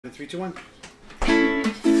3, 2, 1.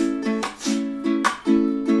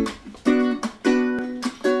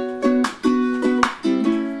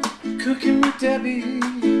 Cooking with Debbie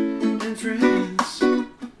and friends.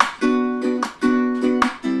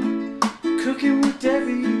 Cooking with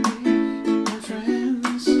Debbie and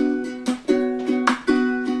friends.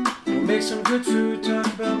 We'll make some good food, talk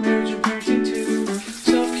about marriage and parenting too.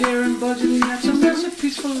 Self-care and budgeting, and some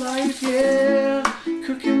recipes for life, yeah.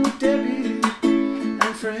 Cooking with Debbie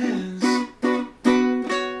and friends.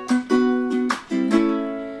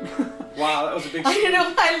 Wow, that was a big I don't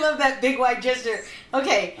know. I love that big wide gesture.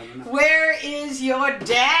 Okay, where is your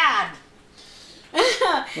dad?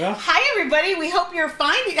 Well, hi, everybody. We hope you're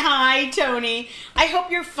finding. Hi, Tony. I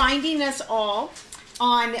hope you're finding us all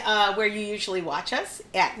on where you usually watch us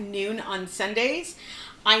at noon on Sundays.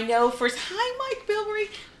 I know first. Hi, Mike Bilberry.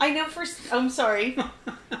 I know first. I'm sorry.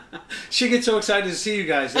 She gets so excited to see you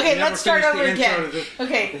guys. Okay, let's start over again.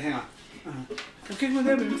 Okay, hang on. Okay, with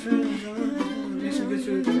Debbie and friends. Make some good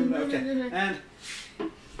food. Okay, and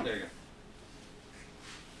there you go.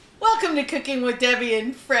 welcome to Cooking with Debbie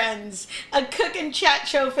and Friends, a cook and chat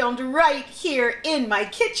show filmed right here in my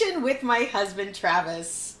kitchen with my husband,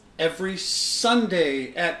 Travis. Every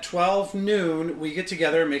Sunday at 12 noon, we get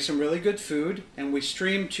together and make some really good food, and we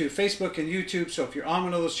stream to Facebook and YouTube. So if you're on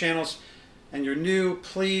one of those channels and you're new,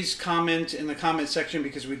 please comment in the comment section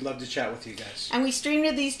because we'd love to chat with you guys. And we stream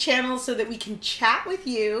to these channels so that we can chat with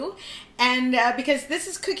you, and because this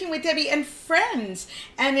is Cooking with Debbie and Friends,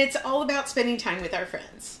 and it's all about spending time with our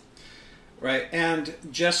friends. Right, and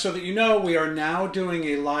just so that you know, we are now doing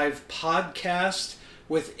a live podcast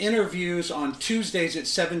with interviews on Tuesdays at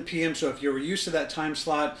 7 p.m. So if you're used to that time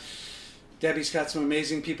slot, Debbie's got some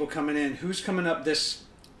amazing people coming in. Who's coming up this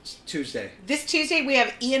Tuesday? This Tuesday we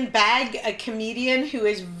have Ian Bagg, a comedian who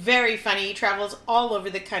is very funny. He travels all over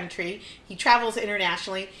the country. He travels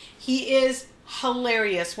internationally. He is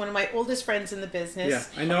hilarious. One of my oldest friends in the business.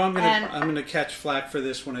 Yeah, I know I'm gonna catch flack for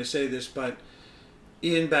this when I say this, but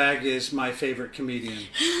Ian Bagg is my favorite comedian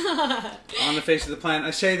on the face of the planet. I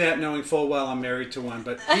say that knowing full well I'm married to one,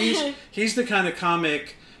 but he's the kind of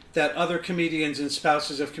comic that other comedians and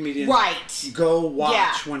spouses of comedians go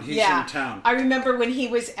watch when he's in town. I remember when he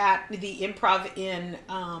was at the Improv in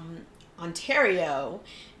Ontario,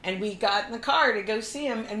 and we got in the car to go see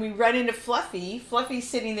him, and we run into Fluffy. Fluffy's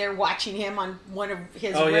sitting there watching him on one of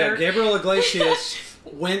his yeah, Gabriel Iglesias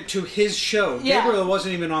went to his show. Yeah. Gabriel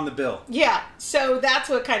wasn't even on the bill. Yeah, so that's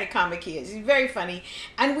what kind of comic he is. He's very funny.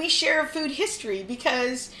 And we share a food history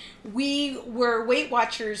because we were Weight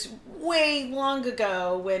Watchers way long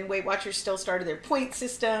ago when Weight Watchers still started their point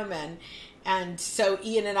system, and so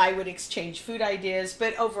Ian and I would exchange food ideas,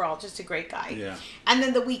 but overall, just a great guy. Yeah. And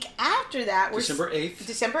then the week after that, December 8th.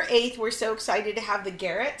 December 8th, we're so excited to have the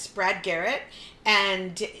Garretts, Brad Garrett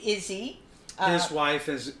and Izzy. His wife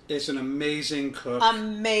is an amazing cook.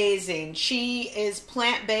 Amazing. She is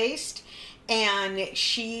plant-based, and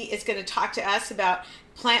she is going to talk to us about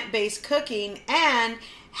plant-based cooking and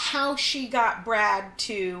how she got Brad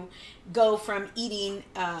to go from eating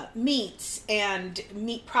meats and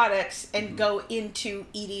meat products and go into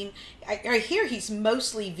eating. I hear he's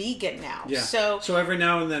mostly vegan now. Yeah. So every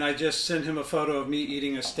now and then I just send him a photo of me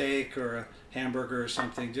eating a steak or a hamburger or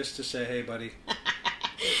something just to say, hey, buddy.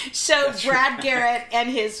 So Brad Garrett and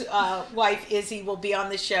his wife Izzy will be on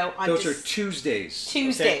the show on those are Tuesdays.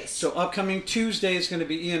 Tuesdays. Okay? So upcoming Tuesday is going to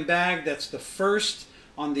be Ian Bagg. That's the 1st.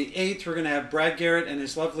 On the 8th, we're going to have Brad Garrett and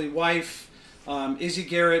his lovely wife, Izzy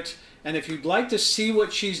Garrett. And if you'd like to see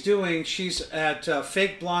what she's doing, she's at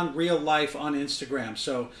Fake Blonde Real Life on Instagram.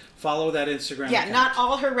 So follow that Instagram account. Not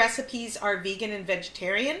all her recipes are vegan and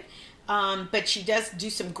vegetarian. But she does do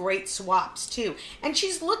some great swaps too. And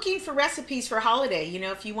she's looking for recipes for holiday. You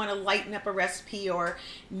know, if you want to lighten up a recipe or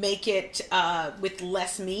make it with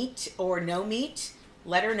less meat or no meat,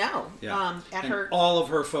 let her know. Yeah. All of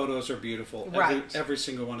her photos are beautiful. Right. Every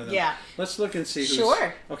single one of them. Yeah. Let's look and see who's...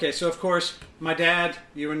 Sure. Okay, so of course, my dad,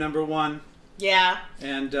 you were number 1. Yeah.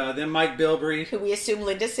 And then Mike Bilberry. Who we assume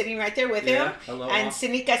Linda's sitting right there with him. Hello. And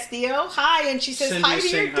Cindy Castillo. Hi. And she says Cindy's hi to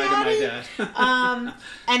your saying daddy. Hi to my dad.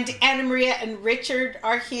 And Anna Maria and Richard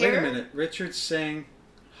are here. Wait a minute. Richard's saying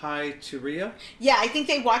hi to Ria? Yeah, I think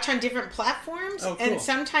they watch on different platforms. Oh, cool. And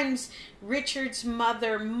sometimes Richard's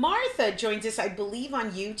mother, Martha, joins us, I believe,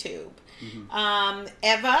 on YouTube.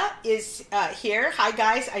 Eva is here. Hi,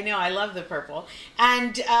 guys. I know, I love the purple.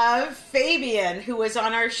 And Fabian, who was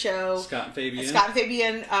on our show. Scott and Fabian. Scott and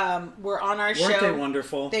Fabian were on our show. Weren't they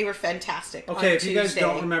wonderful? They were fantastic. Okay, if you guys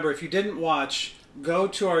don't remember, if you didn't watch, go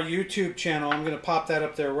to our YouTube channel. I'm going to pop that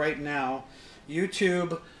up there right now.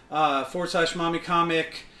 YouTube /Mommy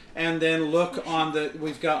Comic. And then look on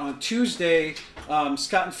we've got on Tuesday,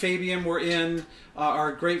 Scott and Fabian were in.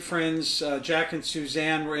 Our great friends, Jack and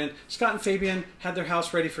Suzanne, were in. Scott and Fabian had their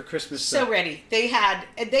house ready for Christmas. So ready. They had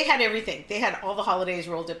everything. They had all the holidays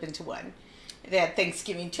rolled up into one. They had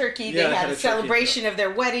Thanksgiving turkey. Yeah, they had a celebration of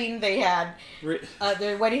their wedding. They had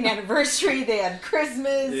their wedding anniversary. They had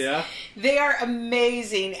Christmas. Yeah. They are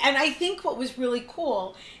amazing. And I think what was really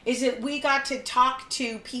cool is that we got to talk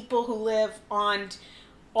to people who live on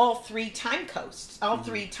all three time coasts, all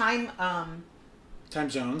three time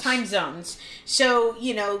zones. So,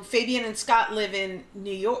 you know, Fabian and Scott live in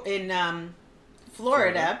New York, in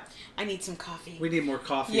Florida. I need some coffee. We need more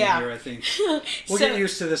coffee in here, I think. We'll get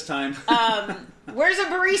used to this time. Where's a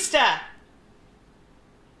barista?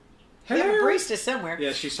 We have a barista somewhere.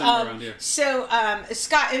 Yeah, she's somewhere around here. So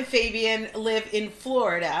Scott and Fabian live in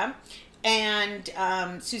Florida, and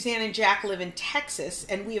Suzanne and Jack live in Texas,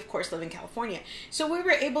 and we, of course, live in California. So we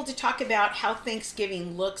were able to talk about how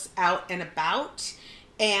Thanksgiving looks out and about,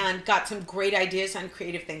 and got some great ideas on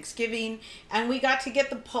creative Thanksgiving, and we got to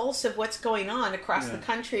get the pulse of what's going on across the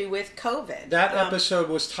country with COVID. That episode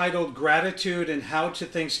was titled Gratitude and How to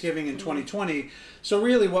Thanksgiving in 2020. So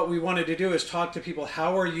really what we wanted to do is talk to people,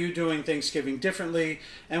 how are you doing Thanksgiving differently?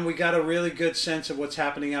 And we got a really good sense of what's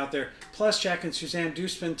happening out there. Plus, Jack and Suzanne do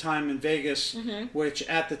spend time in Vegas, which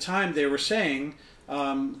at the time they were saying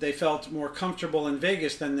they felt more comfortable in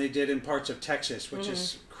Vegas than they did in parts of Texas, which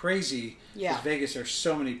is crazy. Yeah. Because Vegas, there's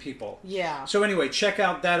so many people. Yeah. So anyway, check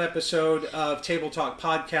out that episode of Table Talk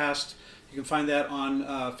Podcast. You can find that on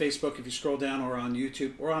Facebook if you scroll down, or on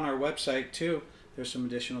YouTube, or on our website too. There's some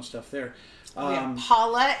additional stuff there. We have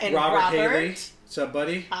Paula and Robert. Haley. What's up,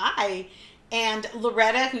 buddy? Hi. And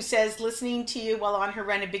Loretta, who says, listening to you while on her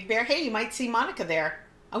run at Big Bear. Hey, you might see Monica there.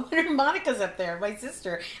 I wonder if Monica's up there, my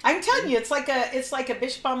sister. I'm telling you, it's like a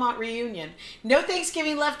Bishop Beaumont reunion. No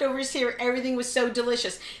Thanksgiving leftovers here. Everything was so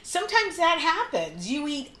delicious. Sometimes that happens. You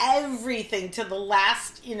eat everything to the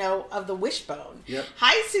last, of the wishbone. Yep.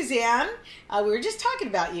 Hi, Suzanne. We were just talking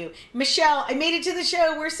about you. Michelle, I made it to the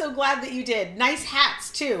show. We're so glad that you did. Nice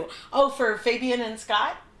hats, too. Oh, for Fabian and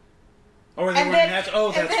Scott? Oh, are they wearing hats?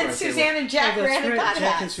 Oh, that's right. And then Suzanne and Jack ran and got hats.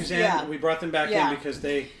 Jack and Suzanne, we brought them back in because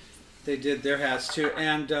they did their hats too.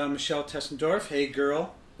 And Michelle Tessendorf, hey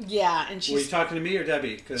girl. Yeah, and she's... Were you talking to me or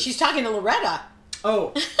Debbie? She's talking to Loretta.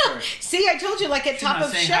 Oh, sorry. See, I told you, like at She's top not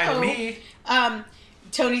of saying show. Hi to me.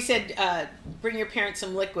 Tony said, bring your parents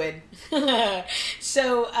some liquid.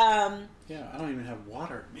 So, yeah, I don't even have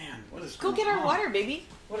water. Man, what is go going on? get our water, baby.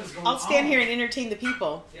 What is going on? I'll stand here and entertain the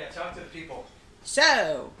people. Yeah, talk to the people.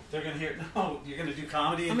 So, they're going to hear... No, you're going to do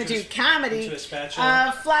comedy? I'm going to do comedy. Into a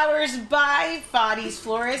spatula? Flowers by Foddy's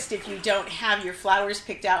Florist. If you don't have your flowers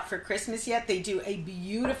picked out for Christmas yet, they do a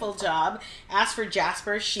beautiful job. Ask for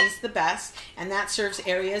Jasper. She's the best. And that serves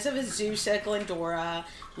areas of Azusa, Glendora,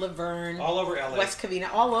 Laverne. All over LA. West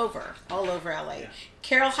Covina. All over LA. Yeah.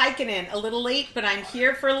 Carol Heikkinen, a little late, but I'm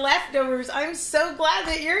here for leftovers. I'm so glad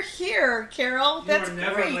that you're here, Carol. That's great. You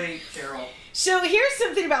are never late, Carol. So here's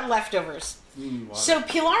something about leftovers. So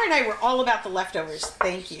Pilar and I were all about the leftovers.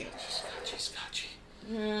 Thank you. Scotchy.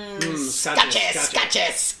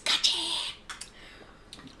 Scotchy.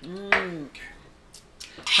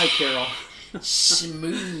 Hi, Carol.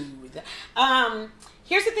 Smooth.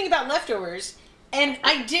 Here's the thing about leftovers, and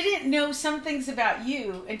I didn't know some things about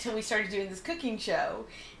you until we started doing this cooking show.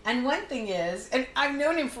 And one thing is, and I've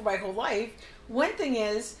known him for my whole life, one thing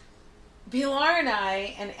is, Pilar and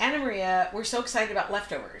I and Anna Maria were so excited about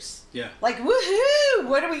leftovers. Yeah. Like, woohoo!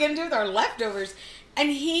 What are we going to do with our leftovers? And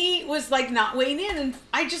he was like not weighing in. And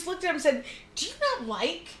I just looked at him and said, do you not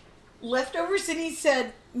like leftovers? And he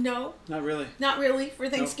said, no. Not really. Not really. For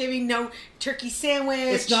Thanksgiving, no turkey sandwich.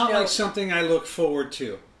 It's not like something I look forward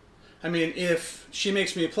to. I mean, if she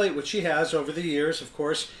makes me a plate, which she has over the years, of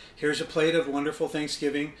course, here's a plate of wonderful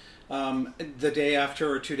Thanksgiving the day after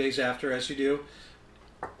or 2 days after, as you do.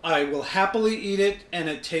 I will happily eat it, and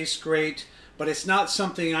it tastes great, but it's not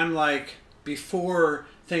something I'm like before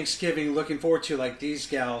Thanksgiving looking forward to like these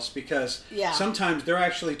gals, because sometimes they're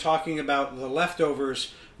actually talking about the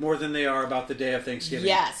leftovers more than they are about the day of Thanksgiving.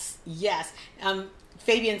 Yes.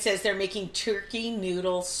 Fabian says they're making turkey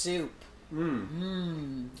noodle soup.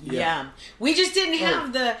 Yeah. We just didn't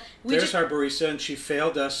have the... There's our barista, and she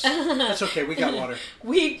failed us. That's okay, we got water.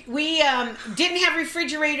 We didn't have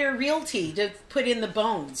refrigerator realty to put in the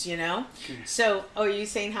bones, Okay. So, are you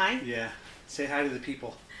saying hi? Yeah. Say hi to the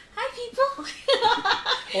people. Hi, people.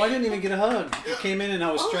 I didn't even get a hug. You came in and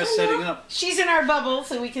I was stressed setting up. She's in our bubble,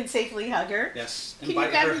 so we can safely hug her. Yes. Can you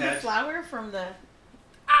grab me the flour from the...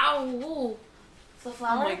 Ow! The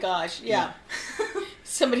flour? Oh my gosh, yeah.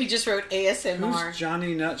 Somebody just wrote ASMR. Who's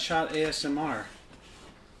Johnny Nutshot ASMR?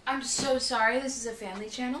 I'm so sorry, this is a family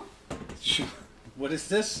channel. What is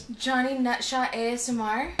this? Johnny Nutshot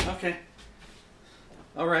ASMR. Okay.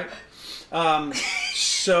 All right.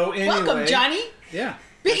 So anyway. Welcome, Johnny. Yeah.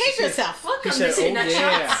 Behave yourself. Welcome, He said, Mr. "Oh Nutshots."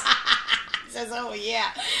 yeah." Says, oh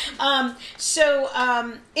yeah.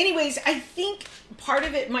 Anyways, I think part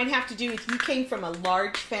of it might have to do with you came from a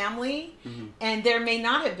large family, and there may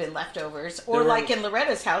not have been leftovers, or There were- like in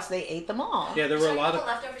Loretta's house, they ate them all. Yeah, there were a lot of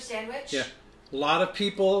leftover sandwich. yeah, a lot of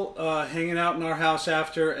people hanging out in our house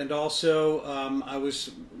after, and also I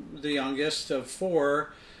was the youngest of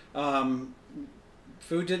 4.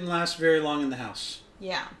 Food didn't last very long in the house.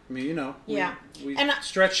 Yeah. I mean, you know, Yeah. we And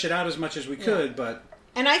stretched it out as much as we could, but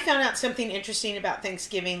And I found out something interesting about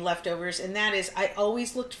Thanksgiving leftovers, and that is I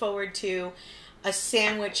always looked forward to a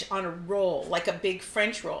sandwich on a roll, like a big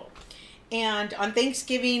French roll. And on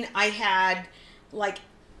Thanksgiving, I had like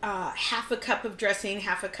half a cup of dressing,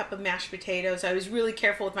 half a cup of mashed potatoes. I was really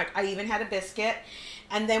careful with I even had a biscuit.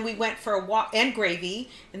 And then we went for a walk, and gravy.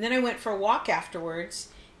 And then I went for a walk afterwards.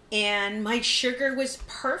 And my sugar was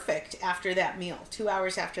perfect after that meal, 2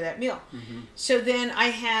 hours after that meal. So then I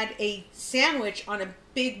had a sandwich on a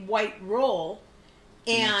big white roll,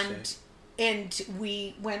 and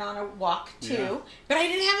we went on a walk too. Yeah. But I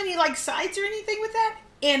didn't have any like sides or anything with that.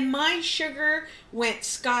 And my sugar went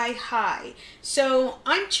sky high. So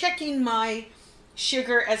I'm checking my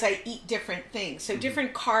sugar as I eat different things. So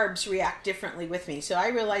different carbs react differently with me. So I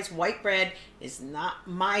realized white bread is not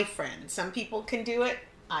my friend. Some people can do it.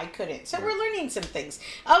 I couldn't. So we're learning some things.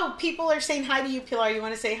 Oh, people are saying hi to you, Pilar. You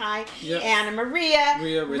want to say hi? Yep. Anna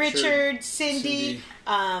Maria, Richard, Cindy,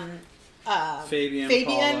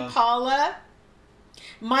 Fabian, Paula.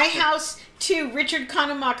 My house, too. Richard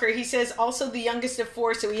Kanemacher, he says, also the youngest of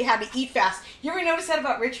 4, so he had to eat fast. You ever notice that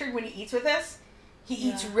about Richard when he eats with us? He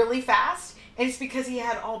eats really fast, and it's because he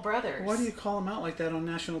had all brothers. Why do you call him out like that on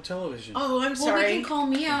national television? Oh, I'm Well, sorry. they can call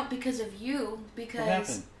me out because of you, What because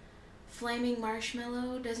happened? flaming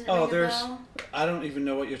marshmallow doesn't Oh, ring a there's. bell. I don't even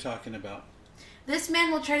know what you're talking about. This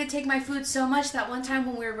man will try to take my food so much that one time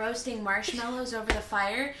when we were roasting marshmallows over the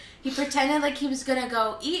fire, he pretended like he was gonna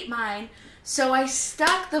go eat mine, so I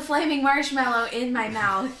stuck the flaming marshmallow in my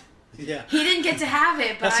mouth. Yeah. He didn't get to have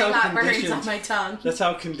it, but That's I how got burns conditioned- on my tongue. That's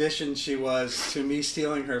how conditioned she was to me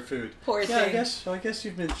stealing her food. Poor Yeah, thing. I guess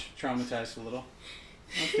you've been traumatized a little.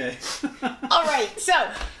 Okay. All right, so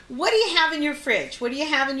what do you have in your fridge? What do you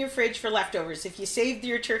have in your fridge for leftovers? If you saved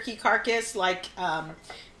your turkey carcass, like Scott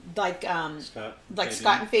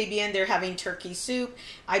and Fabian, they're having turkey soup.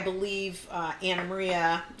 I believe Anna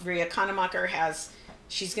Maria Kanemacher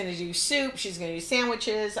she's going to do soup. She's going to do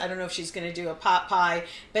sandwiches. I don't know if she's going to do a pot pie,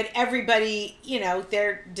 but everybody,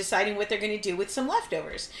 they're deciding what they're going to do with some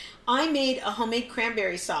leftovers. I made a homemade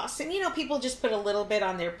cranberry sauce, and people just put a little bit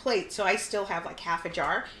on their plate, so I still have like half a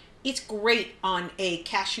jar. It's great on a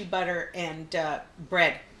cashew butter and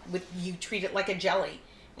bread. You treat it like a jelly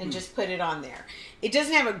and just put it on there. It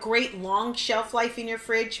doesn't have a great long shelf life in your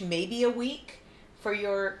fridge, maybe a week for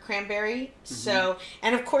your cranberry. So,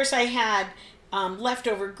 and of course I had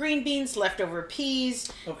leftover green beans, leftover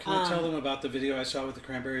peas. Oh, can I tell them about the video I saw with the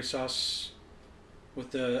cranberry sauce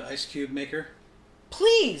with the ice cube maker?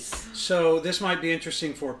 Please. So this might be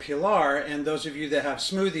interesting for Pilar and those of you that have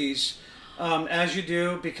smoothies, as you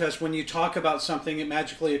do, because when you talk about something, it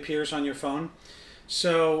magically appears on your phone.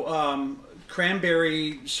 So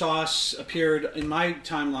cranberry sauce appeared in my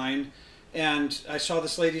timeline, and I saw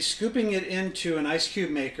this lady scooping it into an ice cube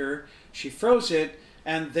maker. She froze it,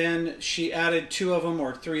 and then she added 2 of them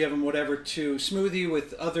or 3 of them, whatever, to smoothie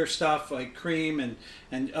with other stuff like cream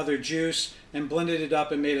and other juice, and blended it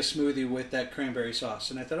up and made a smoothie with that cranberry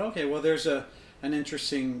sauce. And I thought, okay, well, there's an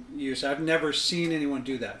interesting use. I've never seen anyone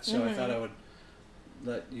do that, so I thought I would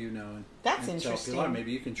let you know. That's and interesting. Tell Pilar,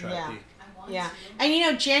 maybe you can try Yeah. it. Yeah.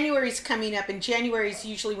 And January's coming up, and January is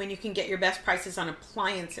usually when you can get your best prices on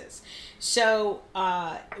appliances. So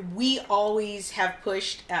we always have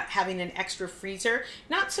pushed having an extra freezer,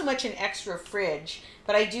 not so much an extra fridge,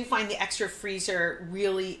 but I do find the extra freezer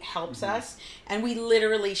really helps us. And we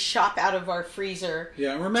literally shop out of our freezer.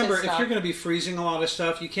 Yeah, and remember, if you're going to be freezing a lot of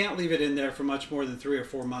stuff, you can't leave it in there for much more than 3 or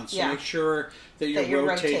 4 months. So make sure that you're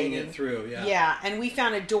rotating it through. Yeah. Yeah, and we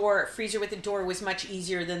found a freezer with a door was much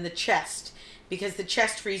easier than the chest. Because the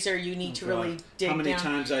chest freezer, you need to really dig down. How many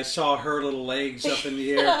times I saw her little legs up in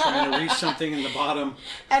the air trying to reach something in the bottom.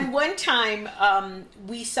 And one time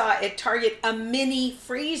we saw at Target a mini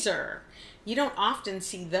freezer You don't often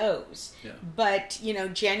see those. Yeah. But, you know,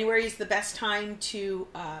 January is the best time to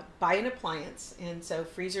buy an appliance. And so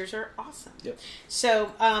freezers are awesome. Yep.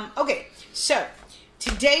 So, okay. So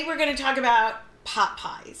today we're going to talk about pot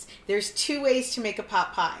pies. There's two ways to make a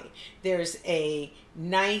pot pie. There's a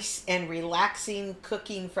nice and relaxing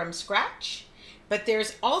cooking from scratch. But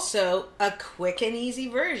there's also a quick and easy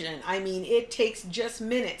version. I mean, it takes just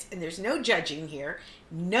minutes. And there's no judging here.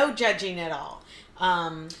 No judging at all.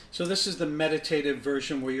 So this is the meditative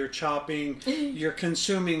version where you're chopping, you're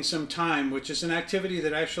consuming some time, which is an activity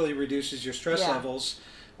that actually reduces your stress levels,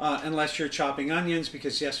 unless you're chopping onions,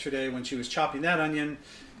 because yesterday when she was chopping that onion,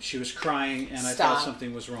 she was crying and I thought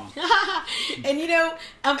something was wrong. And you know,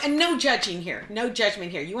 and no judging here, no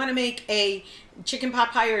judgment here. You want to make a chicken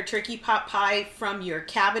pot pie or a turkey pot pie from your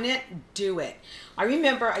cabinet, do it. I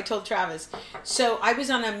remember I told Travis, so I was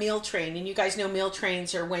on a meal train, and you guys know meal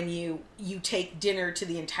trains are when you take dinner to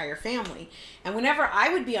the entire family. And whenever I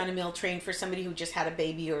would be on a meal train for somebody who just had a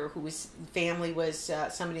baby or whose family was,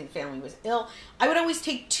 somebody in the family was ill, I would always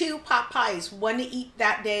take 2 pot pies, one to eat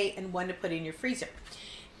that day and one to put in your freezer.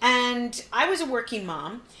 And I was a working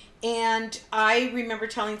mom, and I remember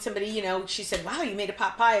telling somebody, you know, she said, wow, you made a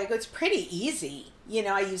pot pie. I go, it's pretty easy. You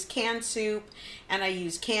know, I use canned soup and I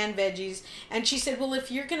use canned veggies. And she said, well, if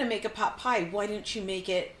you're going to make a pot pie, why don't you make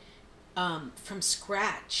it from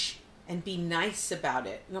scratch and be nice about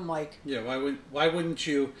it? And I'm like, yeah, why wouldn't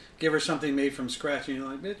you give her something made from scratch? And you're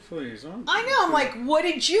like, bitch, please. I know. I'm like, what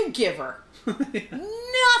did you give her? Yeah.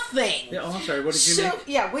 Nothing. Yeah, oh, I'm sorry. What did you make?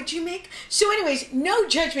 Yeah, what'd you make? So anyways, no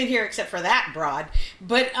judgment here except for that broad.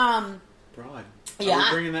 But broad. Yeah. Are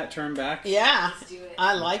we bringing that term back? Yeah. Let's do it.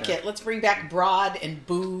 I like it. Let's bring back broad and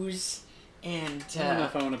booze. And I don't know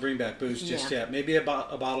if I want to bring back booze just yet. Maybe a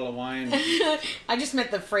bottle of wine. I just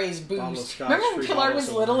meant the phrase booze. Bottle of scotch, Remember when 3 Pilar was bottles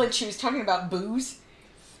of little wine. and she was talking about booze?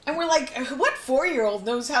 And we're like, what 4-year-old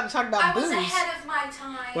knows how to talk about I booze? was ahead of my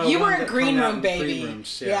time. Well, You were one a that green hung out room in baby. Green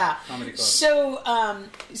rooms, Yeah. Comedy club.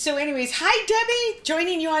 So anyways, hi Debbie,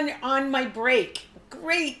 joining you on my break.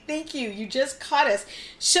 Great, thank you. You just caught us.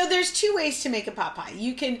 So there's 2 ways to make a pot pie.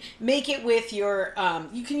 You can make it with your,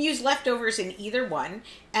 you can use leftovers in either one.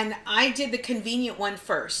 And I did the convenient one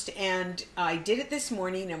first. And I did it this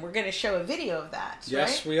morning, and we're going to show a video of that.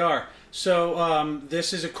 Yes, right? we are. So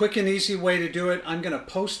this is a quick and easy way to do it. I'm going to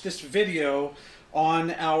post this video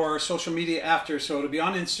on our social media after, so it'll be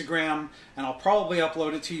on Instagram, and I'll probably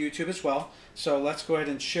upload it to YouTube as well. So let's go ahead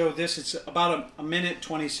and show this. It's about a minute,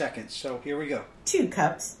 20 seconds. So here we go. 2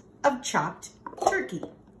 cups of chopped turkey.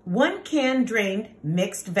 1 can drained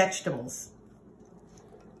mixed vegetables.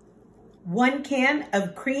 1 can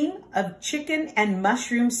of cream of chicken and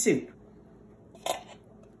mushroom soup.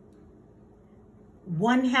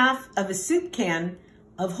 1/2 of a soup can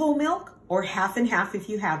of whole milk, or half and half if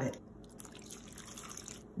you have it.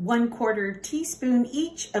 1/4 teaspoon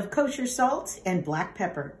each of kosher salt and black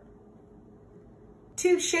pepper.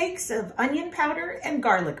 2 shakes of onion powder and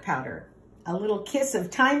garlic powder. A little kiss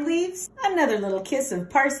of thyme leaves, another little kiss of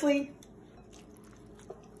parsley.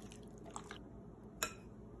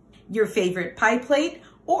 Your favorite pie plate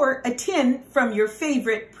or a tin from your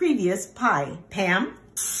favorite previous pie. Pam.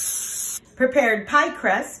 Prepared pie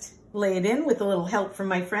crust. Lay it in with a little help from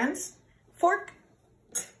my friends. Fork.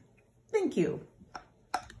 Thank you.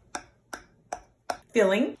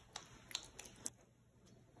 Filling.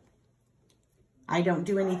 I don't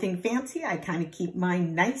do anything fancy. I kind of keep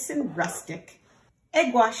mine nice and rustic.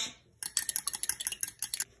 Egg wash.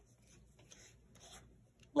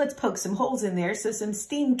 Let's poke some holes in there so some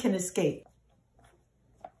steam can escape.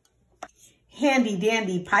 Handy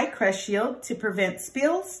dandy pie crust shield to prevent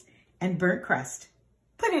spills and burnt crust.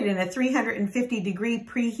 Put it in a 350-degree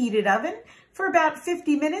preheated oven for about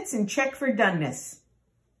 50 minutes and check for doneness.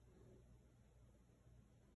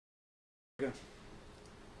 Go.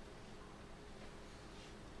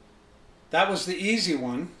 That was the easy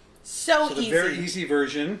one. So the easy. very easy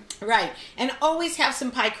version. Right. And always have some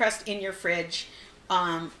pie crust in your fridge,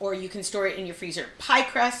 or you can store it in your freezer. Pie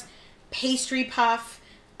crust, pastry puff,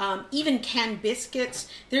 even canned biscuits.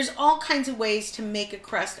 There's all kinds of ways to make a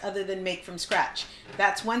crust other than make from scratch.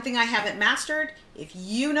 That's one thing I haven't mastered. If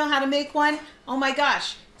you know how to make one, oh my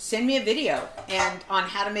gosh, send me a video and on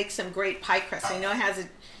how to make some great pie crust. I know it has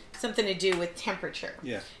something to do with temperature.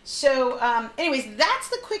 Yeah. So anyways, that's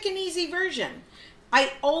the quick and easy version.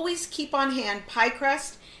 I always keep on hand pie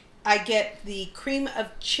crust. I get the cream of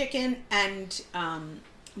chicken and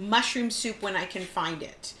mushroom soup when I can find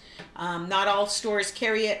it. Not all stores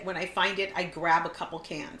carry it. When I find it, I grab a couple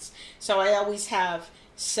cans. So I always have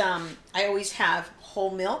I always have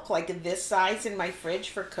whole milk like this size in my fridge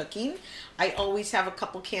for cooking. I always have a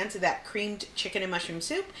couple cans of that creamed chicken and mushroom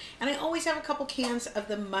soup, and I always have a couple cans of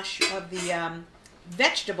the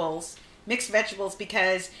vegetables, mixed vegetables,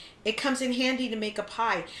 because it comes in handy to make a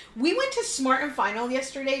pie. We went to Smart and Final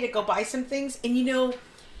yesterday to go buy some things, and you know,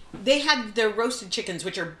 they had their roasted chickens,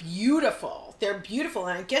 which are beautiful. They're beautiful,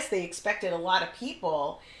 and I guess they expected a lot of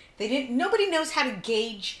people. Nobody knows how to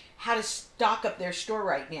gauge how to stock up their store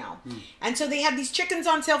right now. And so they had these chickens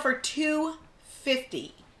on sale for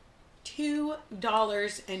 $2.50.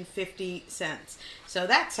 $2.50. So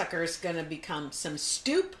that sucker is going to become some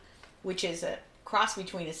stoop, which is a cross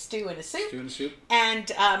between a stew and a soup. Stew and a soup.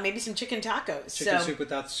 And maybe some chicken tacos. Chicken soup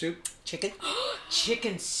without the soup.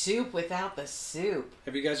 Chicken soup without the soup.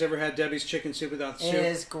 Have you guys ever had Debbie's chicken soup without the soup? It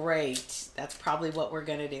is great. That's probably what we're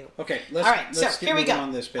gonna do. Okay, let's get here we go.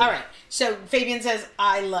 On this, baby. All right. So Fabian says,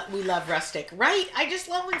 we love rustic, right? I just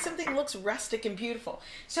love when something looks rustic and beautiful.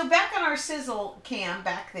 So back on our sizzle cam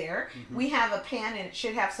back there, we have a pan and it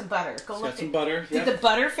should have some butter. Go look. Got some butter. Did the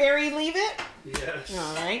butter fairy leave it? Yes.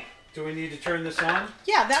 All right. Do we need to turn this on?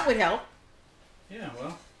 Yeah, that would help. Yeah,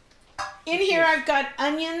 well. In here, I've got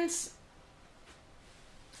onions.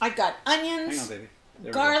 Hang on, baby.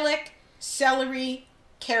 Garlic, celery,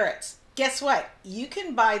 carrots. Guess what? You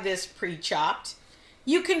can buy this pre-chopped.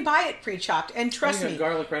 You can buy it pre-chopped, and trust me,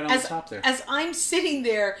 garlic right on the top there. As I'm sitting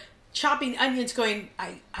there chopping onions, going,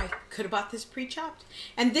 I could have bought this pre-chopped.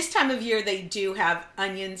 And this time of year, they do have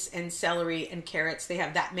onions and celery and carrots. They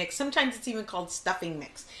have that mix. Sometimes it's even called stuffing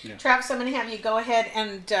mix. Yeah. Travis, I'm going to have you go ahead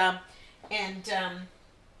and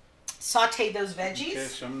saute those veggies. Okay,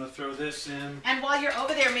 so I'm going to throw this in. And while you're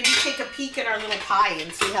over there, maybe take a peek at our little pie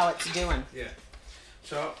and see how it's doing. Yeah.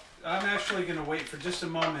 So I'm actually going to wait for just a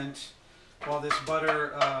moment while this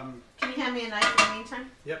butter... Can you hand me a knife in the meantime?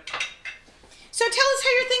 Yep. So tell us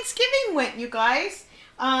how your Thanksgiving went, you guys.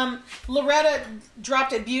 Loretta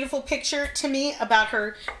dropped a beautiful picture to me about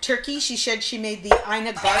her turkey. She said she made the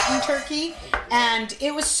Ina Garten turkey, and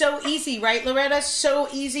it was so easy, right, Loretta? So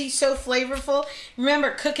easy, so flavorful.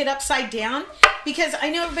 Remember, cook it upside down, because I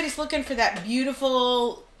know everybody's looking for that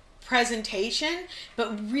beautiful presentation,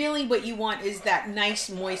 but really what you want is that nice,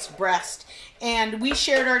 moist breast. And we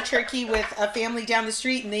shared our turkey with a family down the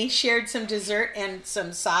street, and they shared some dessert and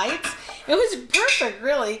some sides. It was perfect,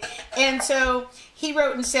 really. And so he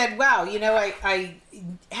wrote and said, wow, you know, I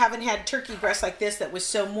haven't had turkey breast like this that was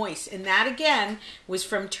so moist. And that, again, was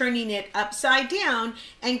from turning it upside down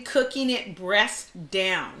and cooking it breast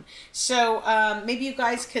down. So maybe you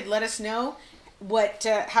guys could let us know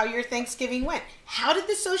how your Thanksgiving went. How did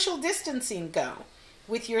the social distancing go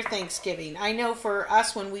with your Thanksgiving? I know for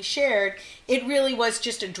us, when we shared, it really was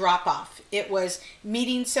just a drop-off. It was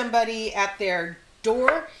meeting somebody at their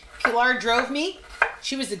door. Pilar drove me.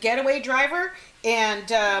 She was the getaway driver,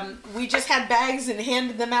 and we just had bags and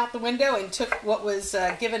handed them out the window and took what was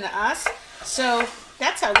given to us. So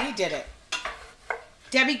that's how we did it.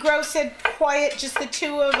 Debbie Gross said, quiet, just the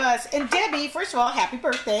two of us. And Debbie, first of all, happy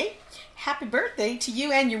birthday. Happy birthday to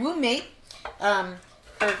you and your roommate, her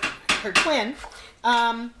twin.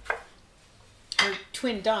 Her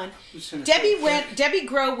twin Dawn. Debbie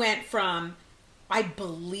Grow went from, I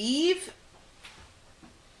believe,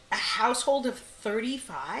 a household of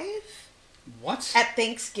 35. What? At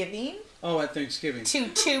Thanksgiving. Oh, at Thanksgiving. To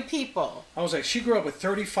 2 people. I was like, she grew up with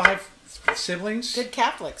 35 siblings? Good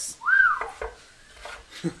Catholics.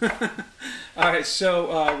 All right,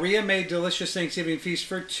 so Rhea made delicious Thanksgiving feast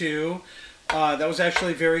for 2. That was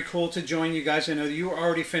actually very cool to join you guys. I know you were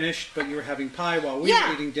already finished, but you were having pie while we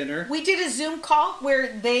were eating dinner. We did a Zoom call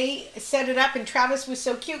where they set it up, and Travis was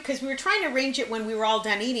so cute because we were trying to arrange it when we were all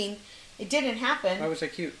done eating. It didn't happen. Why was I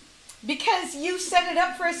cute? Because you set it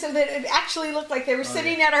up for us so that it actually looked like they were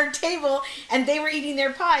sitting at our table and they were eating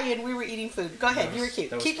their pie and we were eating food. Go ahead, you were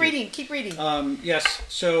cute. Keep reading, keep reading. Yes,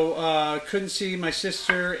 so couldn't see my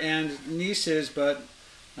sister and nieces, but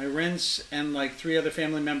my Rents and like 3 other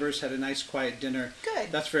family members had a nice quiet dinner.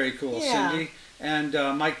 Good. That's very cool. Yeah. Cindy and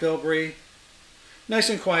Mike Bilbrey. Nice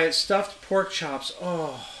and quiet. Stuffed pork chops.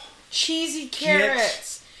 Oh. Cheesy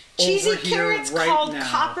carrots. Cheesy carrots called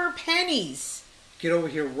copper pennies. Get over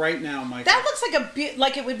here right now, Mike. That looks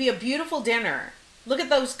like it would be a beautiful dinner. Look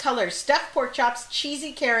at those colors. Stuffed pork chops,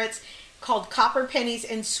 cheesy carrots called copper pennies,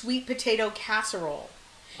 and sweet potato casserole.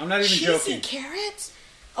 I'm not even joking. Cheesy carrots?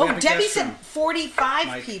 Oh, Debbie said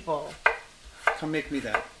 45 people. Come make me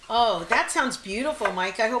that. Oh, that sounds beautiful,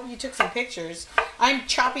 Mike. I hope you took some pictures. I'm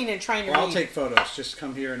chopping and trying to read. I'll take photos. Just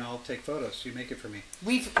come here and I'll take photos. You make it for me.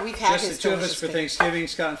 We've had just the 2 of us for Thanksgiving,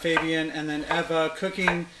 Scott and Fabian, and then Eva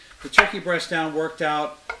cooking the turkey breast down. Worked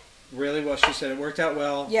out really well. She said it worked out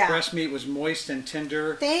well. Yeah. Breast meat was moist and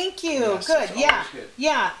tender. Thank you. Yes, Good. it's Yeah. always good.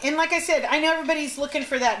 Yeah. And like I said, I know everybody's looking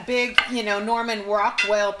for that big, Norman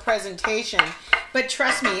Rockwell presentation. But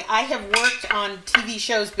trust me, I have worked on TV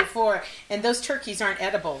shows before, and those turkeys aren't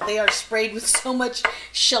edible. They are sprayed with so much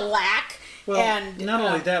shellac. Well, and not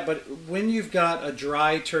only that, but when you've got a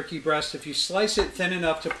dry turkey breast, if you slice it thin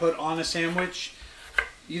enough to put on a sandwich,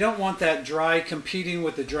 you don't want that dry competing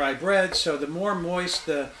with the dry bread. So the more moist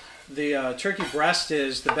the turkey breast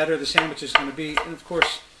is, the better the sandwich is going to be. And of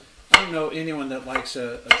course, I don't know anyone that likes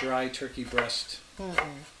a dry turkey breast.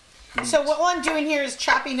 So what I'm doing here is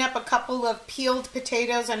chopping up a couple of peeled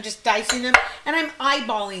potatoes. I'm just dicing them, and I'm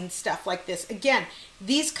eyeballing stuff like this. Again,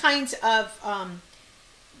 these kinds of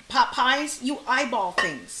pot pies, you eyeball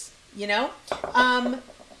things,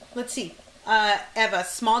 Let's see. Eva,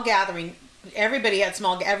 small gathering. Everybody had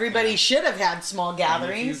everybody should have had small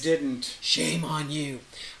gatherings. And if you didn't, shame on you.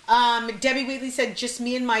 Debbie Wheatley said, just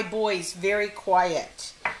me and my boys, very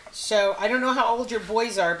quiet. So I don't know how old your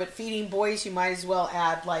boys are, but feeding boys, you might as well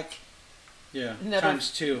add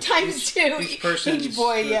times two. Times two. Each person's each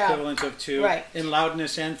boy, the equivalent of two, right, in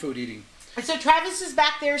loudness and food eating. So Travis is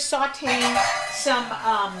back there sauteing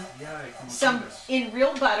some in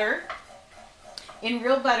real butter. In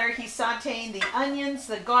real butter, he's sauteing the onions,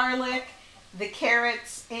 the garlic, the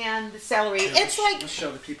carrots, and the celery. Yeah, it's like let's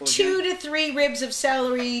show the people 2 to 3 ribs of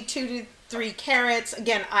celery, 2 to 3 carrots.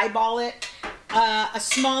 Again, eyeball it. A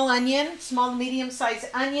small onion, small to medium-sized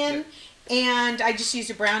onion, and I just used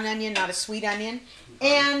a brown onion, not a sweet onion,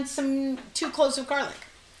 and 2 cloves of garlic.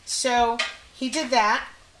 So he did that.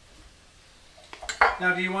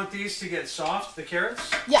 Now, do you want these to get soft, the carrots?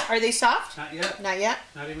 Yeah, are they soft? Not yet. Not yet?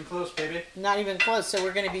 Not even close, baby. Not even close, so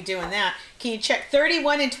we're going to be doing that. Can you check?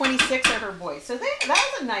 31 and 26 are her boys. So that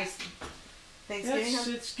was a nice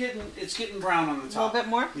Thanksgiving. It's getting brown on the top. A little bit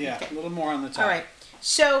more? Yeah, Okay. a little more on the top. All right.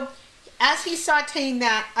 So as he's sauteing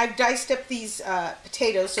that, I've diced up these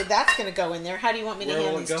potatoes, so that's going to go in there. How do you want me to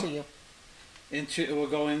hand these to you? It will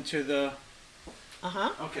go into the...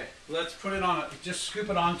 Uh-huh. Okay, let's put it on just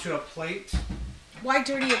scoop it onto a plate. Why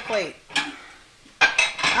dirty a plate?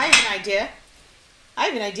 I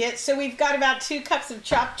have an idea. So we've got about 2 cups of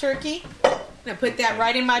chopped turkey. I'm going to put that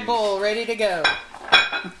right in my bowl, ready to go.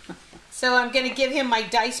 So I'm going to give him my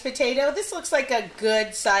diced potato. This looks like a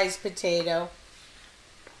good sized potato.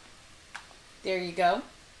 There you go.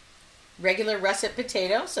 Regular russet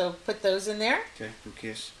potato, so put those in there. Okay, who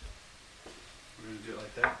kiss? We're going to do it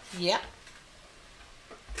like that. Yep.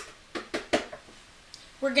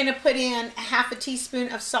 We're going to put in 1/2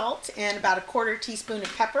 teaspoon of salt and about 1/4 teaspoon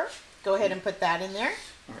of pepper. Go ahead and put that in there.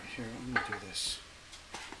 All right, here, I'm going to do this.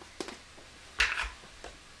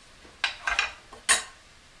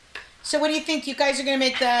 So what do you think? You guys are going to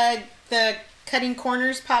make the cutting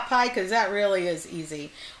corners pot pie? Because that really is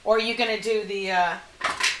easy. Or are you going to do the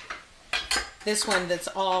this one that's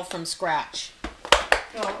all from scratch?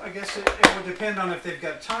 Well, I guess it would depend on if they've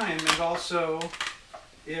got time and also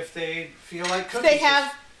if they feel like cooking. They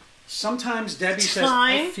have sometimes Debbie says,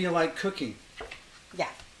 time. I feel like cooking. Yeah.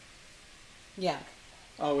 Yeah.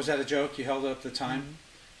 Oh, was that a joke? You held up the time?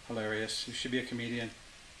 Hilarious. You should be a comedian.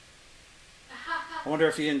 I wonder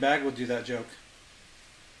if Ian Bagg would do that joke.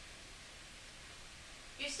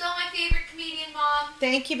 You're still my favorite comedian, Mom.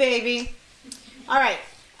 Thank you, baby. All right.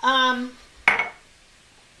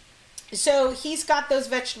 So he's got those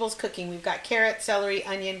vegetables cooking. We've got carrot, celery,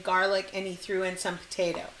 onion, garlic, and he threw in some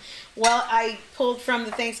potato. Well, I pulled from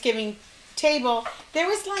the Thanksgiving table. There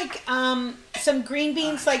was like some green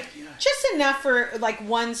beans, just enough for like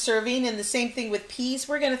 1 serving, and the same thing with peas.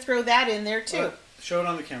 We're going to throw that in there too. Well, show it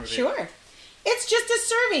on the camera, baby. Sure. It's just a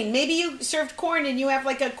serving. Maybe you served corn and you have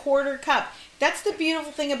like 1/4 cup. That's the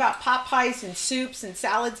beautiful thing about pot pies and soups and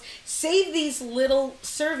salads. Save these little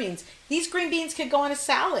servings. These green beans could go on a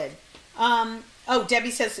salad. Oh,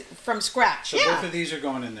 Debbie says from scratch. So both of these are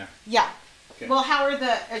going in there. Yeah. Okay. Well, how are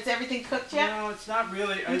is everything cooked yet? No, it's not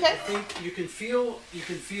really. Okay. I think you can feel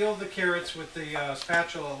the carrots with the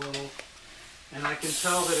spatula a little, and I can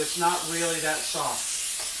tell that it's not really that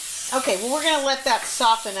soft. Okay, well we're gonna let that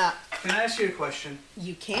soften up. Can I ask you a question?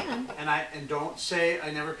 You can. And don't say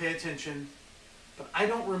I never pay attention, but I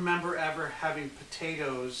don't remember ever having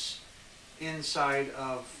potatoes inside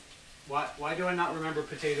of. Why do I not remember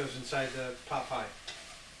potatoes inside the pot pie?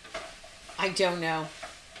 I don't know.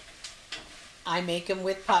 I make them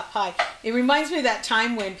with pot pie. It reminds me of that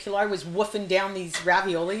time when Pilar was woofing down these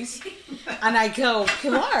raviolis. And I go,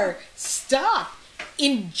 Pilar, stop.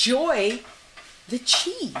 Enjoy the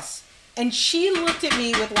cheese. And she looked at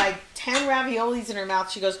me with like 10 raviolis in her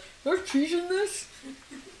mouth. She goes, there's cheese in this?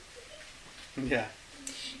 Yeah.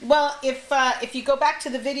 Well, if you go back to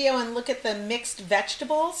the video and look at the mixed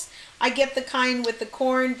vegetables, I get the kind with the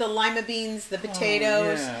corn, the lima beans, the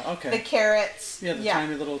potatoes, the carrots. Yeah, the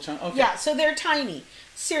tiny little chunk. Okay. Yeah, so they're tiny.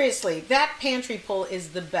 Seriously, that pantry pull is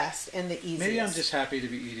the best and the easiest. Maybe I'm just happy to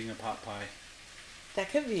be eating a pot pie. That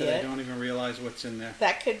could be that it. I don't even realize what's in there.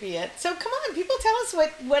 That could be it. So come on, people, tell us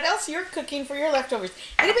what else you're cooking for your leftovers.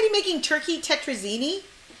 Anybody making turkey tetrazzini?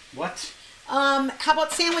 What? How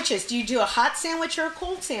about sandwiches? Do you do a hot sandwich or a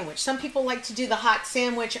cold sandwich? Some people like to do the hot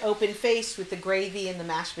sandwich open-faced with the gravy and the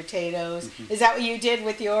mashed potatoes. Is that what you did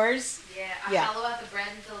with yours? Yeah, I hollow out the bread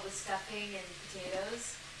and fill it with stuffing and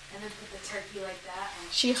potatoes, and then put the turkey like that.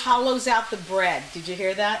 She hollows out the bread. Did you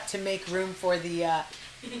hear that? To make room for the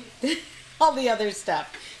all the other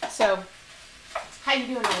stuff. So, how you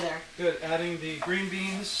doing over there? Good. Adding the green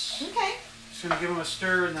beans. Okay. Just gonna give them a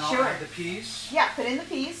stir, and then I'll add the peas. Yeah, put in the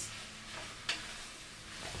peas.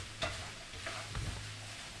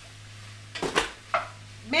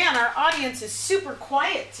 Man, our audience is super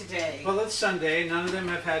quiet today. Well, it's Sunday. None of them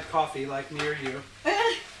have had coffee like me or you.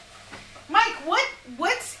 Mike, what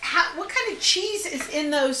kind of cheese is in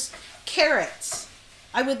those carrots?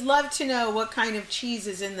 I would love to know what kind of cheese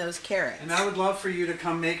is in those carrots. And I would love for you to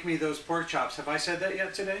come make me those pork chops. Have I said that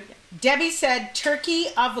yet today? Debbie said turkey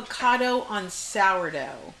avocado on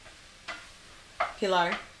sourdough.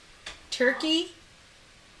 Pilar, turkey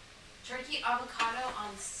avocado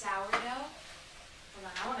on sourdough. Hold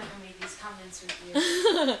on, I want to make these comments with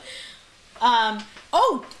you.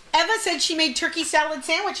 Oh, Eva said she made turkey salad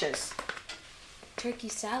sandwiches. Turkey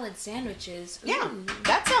salad sandwiches. Ooh. Yeah,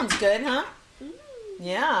 that sounds good, huh? Ooh.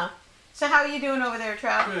 Yeah. So how are you doing over there,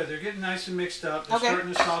 Trav? Good. They're getting nice and mixed up. They're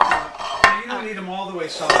starting to soften up. Now, you don't need them all the way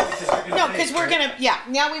soft because they're going to No, because we're going to,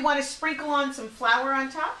 now we want to sprinkle on some flour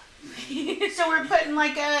on top. So we're putting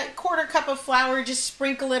like a quarter cup of flour, just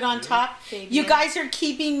sprinkle it on top. You guys are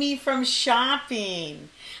keeping me from shopping.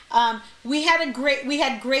 We had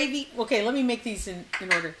gravy. Okay, let me make these in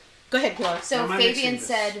order. Go ahead, Pilar. So Fabian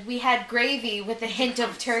said we had gravy with a hint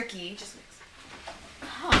of turkey. Just mix it.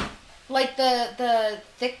 Huh. Like the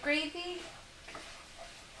thick gravy?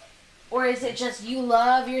 Or is it just you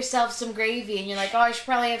love yourself some gravy and you're like, oh, I should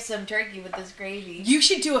probably have some turkey with this gravy? You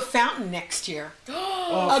should do a fountain next year.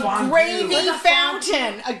 A gravy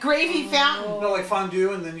fountain. A gravy fountain. No, like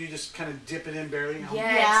fondue, and then you just kind of dip it in barely. Yes.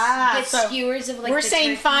 Yeah. Get skewers of like we're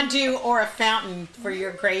saying fondue or a fountain for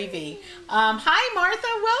your gravy. Hi, Martha.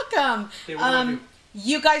 Welcome. Okay,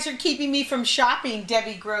 you guys are keeping me from shopping,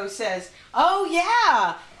 Debbie Gross says. Oh,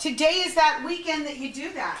 yeah. Today is that weekend that you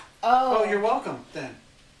do that. Oh, you're welcome, then.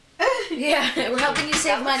 Yeah, we're helping you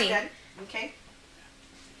save money. Good. Okay.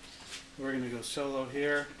 We're going to go solo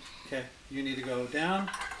here. Okay, you need to go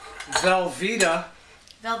down. Velveeta.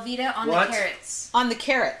 Velveeta on the carrots. On the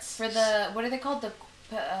carrots. For the, what are they called? The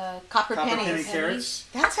copper penny pennies. carrots.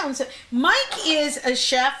 That sounds... Mike is a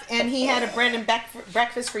chef, and he had a bread and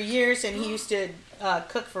breakfast for years, and he used to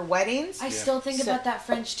cook for weddings. I still think about that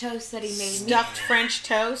French toast that he made. Stuffed French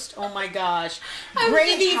toast. Oh my gosh.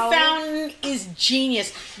 Gravy fountain is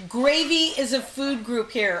genius. Gravy is a food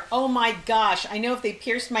group here. Oh my gosh. I know if they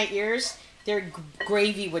pierced my ears, their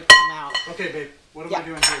gravy would come out. Okay, babe. What am I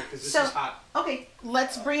doing here? Because this is hot. Okay,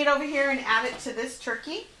 let's bring it over here and add it to this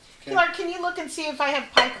turkey. Pilar, can you look and see if I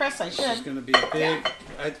have pie crust? I should. This is going to be a big...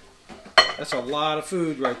 That's a lot of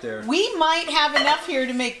food right there. We might have enough here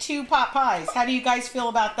to make 2 pot pies. How do you guys feel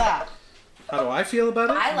about that? How do I feel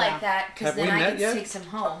about it? I like that because then I can take some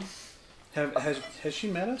home. Has she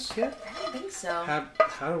met us yet? I don't think so.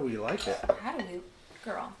 How do we like it? How do we,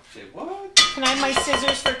 girl? Say what? Can I have my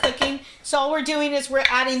scissors for cooking? So all we're doing is we're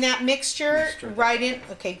adding that mixture right in.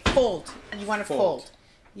 Okay, fold. You want to fold.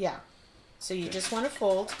 Yeah. So you just want to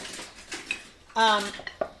fold.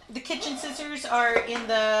 The kitchen scissors are in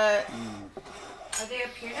the... Are they up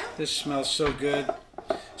here now? This smells so good.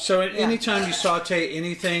 So anytime you saute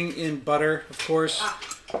anything in butter, of course,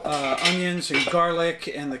 onions and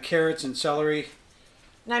garlic and the carrots and celery.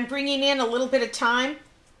 And I'm bringing in a little bit of thyme.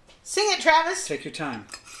 Sing it, Travis. Take your time.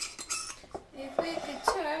 If we could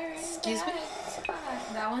turn. Excuse me?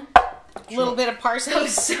 That one? A little bit of parsley. I'm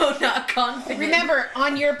so not confident. Remember,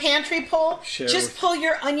 on your pantry pull, just pull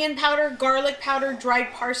your onion powder, garlic powder,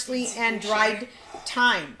 dried parsley, and dried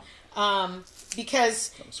thyme. Because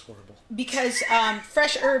that was horrible. Because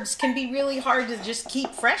fresh herbs can be really hard to just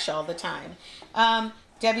keep fresh all the time.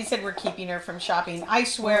 Debbie said we're keeping her from shopping. I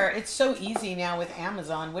swear, it's so easy now with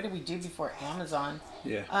Amazon. What did we do before Amazon?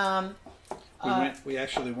 Yeah. We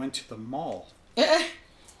actually went to the mall.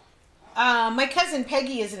 My cousin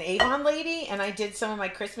Peggy is an Avon lady, and I did some of my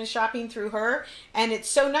Christmas shopping through her, and it's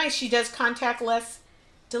so nice. She does contactless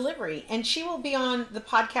delivery. And she will be on the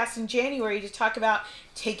podcast in January to talk about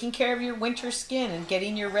taking care of your winter skin and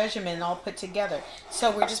getting your regimen all put together. So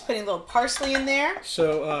we're just putting a little parsley in there.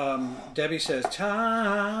 So Debbie says,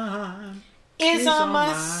 time Is on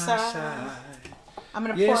my side. I'm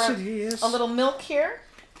going to pour a little milk here.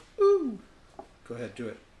 Ooh. Go ahead, do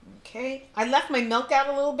it. Okay. I left my milk out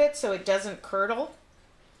a little bit so it doesn't curdle.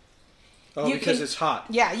 Oh, because it's hot.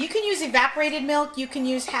 Yeah, you can use evaporated milk. You can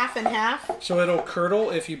use half and half. So it'll curdle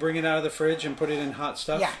if you bring it out of the fridge and put it in hot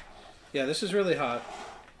stuff? Yeah. Yeah, this is really hot.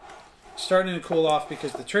 It's starting to cool off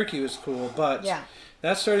because the turkey was cool, but yeah,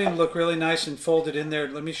 that's starting to look really nice and folded in there.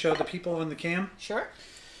 Let me show the people on the cam. Sure.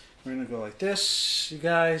 We're going to go like this, you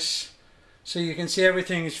guys. So you can see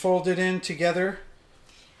everything is folded in together.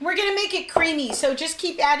 We're going to make it creamy, so just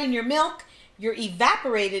keep adding your milk, your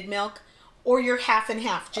evaporated milk, or your half and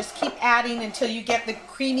half. Just keep adding until you get the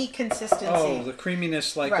creamy consistency. Oh, the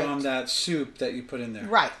creaminess like right. on that soup that you put in there.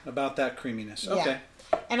 Right. About that creaminess. Okay.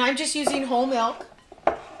 Yeah. And I'm just using whole milk.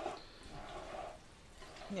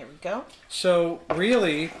 There we go. So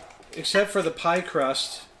really, except for the pie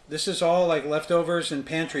crust, this is all like leftovers and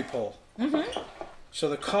pantry pull. Mm-hmm. So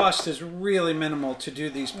the cost is really minimal to do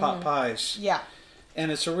these pot pies. Yeah. And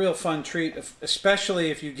it's a real fun treat,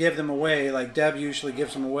 especially if you give them away, like Deb usually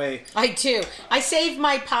gives them away. I do. I save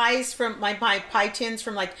my pies from my pie tins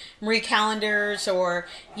from like Marie Callender's, or,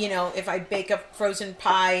 you know, if I bake a frozen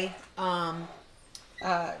pie,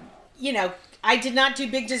 you know, I did not do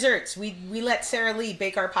big desserts. We let Sarah Lee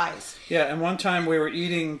bake our pies. Yeah, and one time we were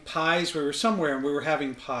eating pies. We were somewhere and we were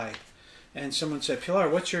having pie. And someone said, Pilar,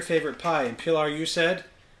 what's your favorite pie? And Pilar, you said?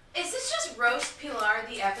 Is this just Roast Pilar,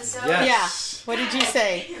 the episode? Yes. Yeah. What did you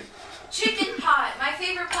say? Chicken pot. My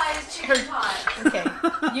favorite pie is chicken pot. Okay.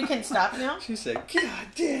 You can stop now. She said, God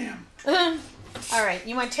damn. All right.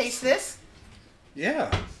 You want to taste this?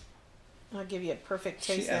 Yeah. I'll give you a perfect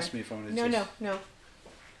taste. She asked me if I wanted to No, taste. no.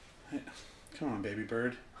 Come on, baby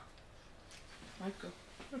bird. What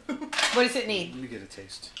does it need? Let me get a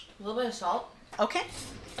taste. A little bit of salt. Okay.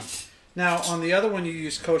 Now, on the other one, you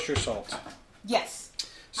use kosher salt. Yes.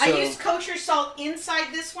 So, I used kosher salt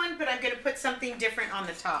inside this one, but I'm going to put something different on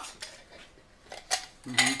the top.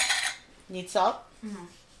 Mm-hmm. Need salt?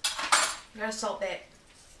 Mm-hmm. Got a salt bit.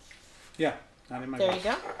 Yeah, not in my There you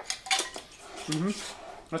bowl. go. Mm-hmm.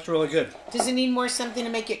 That's really good. Does it need more something to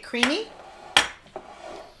make it creamy?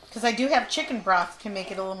 Because I do have chicken broth to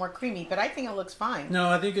make it a little more creamy, but I think it looks fine. No,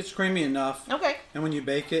 I think it's creamy enough. Okay. And when you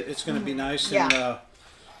bake it, it's going to be nice. Yeah.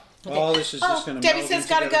 And all this is just going to Debbie melt says in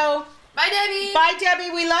gotta together. go. Bye, Debbie. Bye,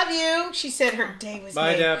 Debbie. We love you. She said her day was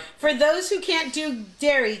Bye, made. Deb. For those who can't do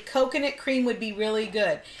dairy, coconut cream would be really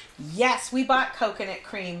good. Yes, we bought coconut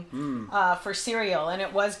cream for cereal, and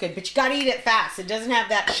it was good. But you got to eat it fast. It doesn't have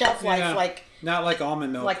that shelf life like not like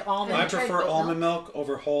almond milk. Like almond. I prefer almond milk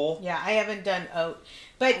over whole. Yeah, I haven't done oat.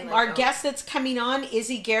 But like our oat. guest that's coming on,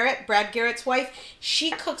 Izzy Garrett, Brad Garrett's wife,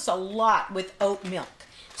 she cooks a lot with oat milk.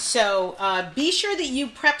 So be sure that you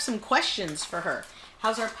prep some questions for her.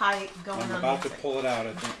 How's our pie going on? I'm about to pull it out,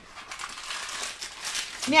 I think.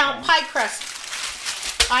 Now, pie crust.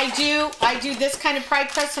 I do this kind of pie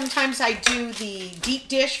crust. Sometimes I do the deep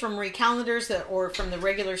dish from Marie Callender's or from the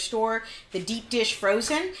regular store, the deep dish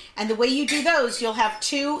frozen. And the way you do those, you'll have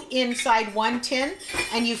two inside one tin,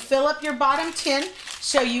 and you fill up your bottom tin.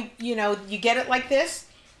 So you get it like this,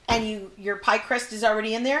 and your pie crust is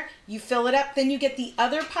already in there. You fill it up, then you get the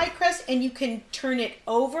other pie crust, and you can turn it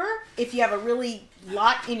over if you have a really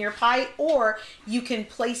lot in your pie, or you can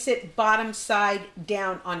place it bottom side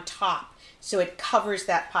down on top so it covers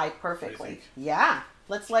that pie perfectly. Yeah,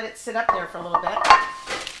 let's let it sit up there for a little bit.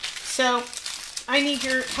 So I need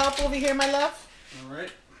your help over here, my love. All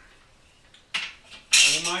right.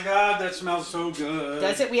 Oh my God, that smells so good.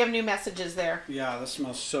 Does it? We have new messages there. Yeah, that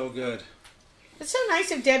smells so good. It's so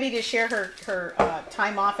nice of Debbie to share her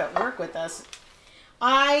time off at work with us.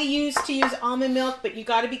 I used to use almond milk, but you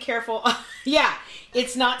got to be careful. Yeah,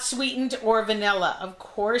 it's not sweetened or vanilla. Of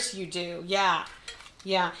course you do. Yeah,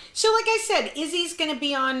 yeah. So like I said, Izzy's going to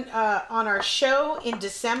be on our show in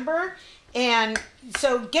December, and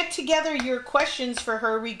so get together your questions for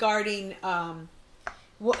her regarding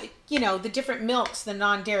the different milks, the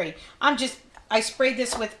non-dairy. I sprayed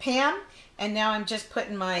this with Pam, and now I'm just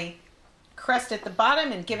putting my crust at the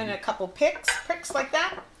bottom and giving it a couple pricks like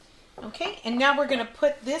that. Okay, and now we're going to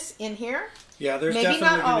put this in here. Yeah, there's Maybe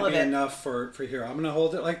definitely not all going to of be it. enough for here. I'm going to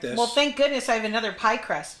hold it like this. Well, thank goodness I have another pie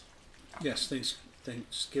crust. Yes,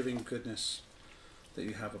 Thanksgiving goodness that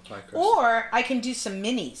you have a pie crust. Or I can do some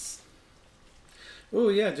minis. Oh,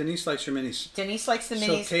 yeah, Denise likes your minis. Denise likes the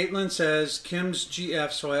minis. So Caitlin says, Kim's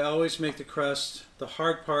GF, so I always make the crust, the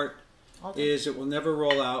hard part is it will never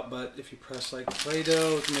roll out, but if you press like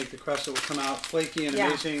Play-Doh to make the crust, it will come out flaky and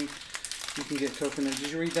amazing. You can get coconut.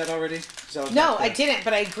 Did you read that already? No, I didn't,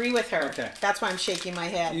 but I agree with her. Okay. That's why I'm shaking my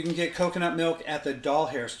head. You can get coconut milk at the doll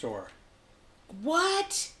hair store.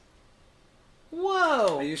 What?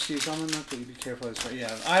 Whoa. I used to use almond milk, but you be careful.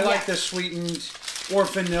 Yeah, I like the sweetened or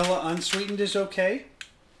vanilla unsweetened is okay.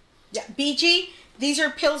 Yeah, BG, these are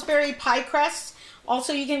Pillsbury pie crusts.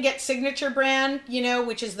 Also, you can get Signature brand, you know,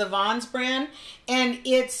 which is the Vaughn's brand. And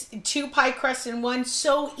it's 2 pie crusts in one.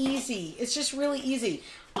 So easy. It's just really easy.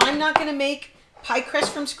 I'm not going to make pie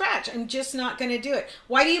crust from scratch. I'm just not going to do it.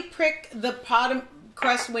 Why do you prick the bottom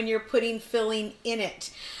crust when you're putting filling in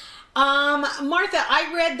it? Martha,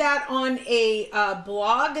 I read that on a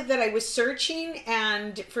blog that I was searching,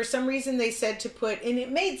 and for some reason they said to put, and it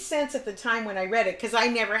made sense at the time when I read it, because I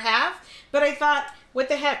never have, but I thought, what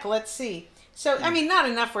the heck, let's see. So, I mean, not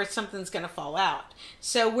enough where something's going to fall out.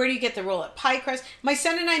 So, where do you get the roll-up pie crust? My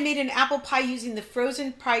son and I made an apple pie using the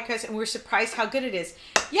frozen pie crust, and we're surprised how good it is.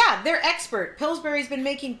 Yeah, they're expert. Pillsbury's been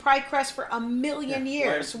making pie crust for a million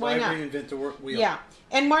years. Why not? Reinvent the wheel? Yeah.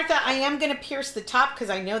 And Martha, I am going to pierce the top because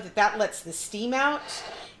I know that that lets the steam out.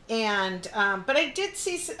 And but I did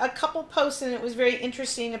see a couple posts, and it was very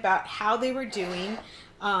interesting about how they were doing.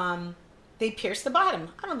 They pierced the bottom.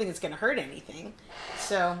 I don't think it's going to hurt anything.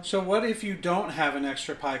 So what if you don't have an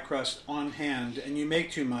extra pie crust on hand and you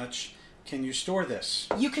make too much? Can you store this?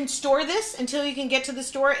 You can store this until you can get to the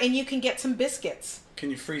store, and you can get some biscuits. Can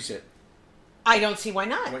you freeze it? I don't see why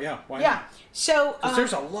not. Well, yeah, why not? So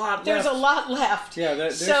there's a lot left. There's a lot left. Yeah,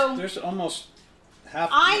 there's almost half.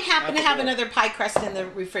 I happen to have another pie crust in the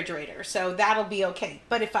refrigerator, so that'll be okay.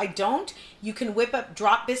 But if I don't, you can whip up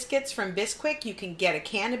drop biscuits from Bisquick. You can get a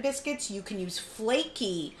can of biscuits. You can use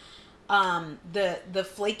flaky, the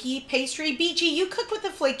flaky pastry. BG, you cook with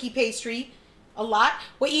the flaky pastry a lot.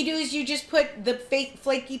 What you do is you just put the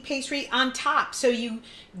flaky pastry on top. So you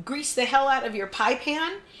grease the hell out of your pie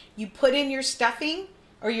pan. You put in your stuffing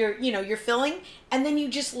or your filling, and then you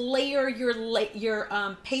just layer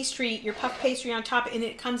your pastry, your puff pastry on top, and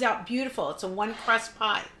it comes out beautiful. It's a 1 crust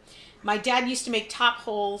pie. My dad used to make top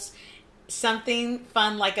holes, something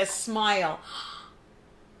fun like a smile.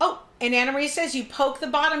 Oh, and Anna Marie says you poke the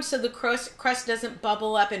bottom so the crust doesn't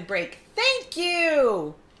bubble up and break. Thank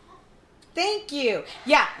you. Thank you.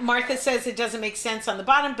 Yeah, Martha says it doesn't make sense on the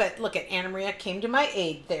bottom, but look at Anna Maria came to my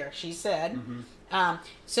aid there, she said.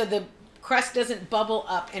 So the crust doesn't bubble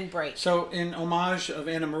up and break. So in homage of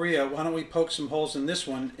Anna Maria, why don't we poke some holes in this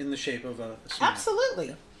one in the shape of a smile? Absolutely.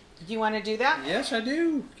 Do you want to do that? Yes, I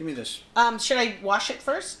do. Give me this. Should I wash it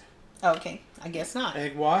first? Oh, okay. I guess not.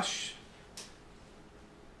 Egg wash.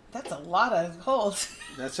 That's a lot of holes.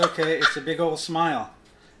 That's okay. It's a big old smile.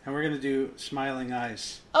 And we're going to do smiling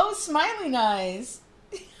eyes. Oh, smiling eyes.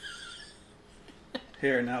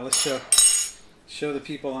 Here, now let's show the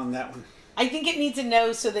people on that one. I think it needs a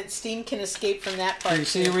nose so that steam can escape from that part. Can you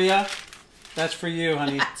see, Rhea? That's for you,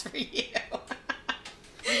 honey. That's for you.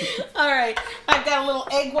 All right. I've got a little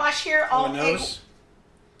egg wash here. All a nose?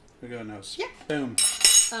 We go nose. Yeah. Boom.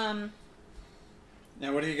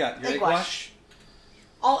 Now what do you got? Your egg wash?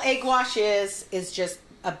 All egg wash is just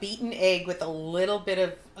a beaten egg with a little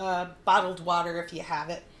bit of bottled water if you have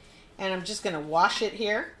it. And I'm just going to wash it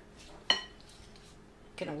here.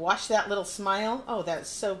 Going to wash that little smile. Oh, that is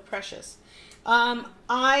so precious.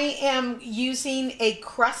 I am using a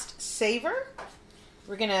crust saver.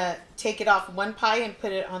 We're going to take it off one pie and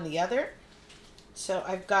put it on the other. So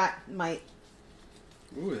I've got my...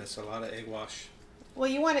 Ooh, that's a lot of egg wash. Well,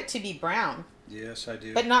 you want it to be brown. Yes, I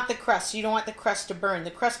do. But not the crust. You don't want the crust to burn.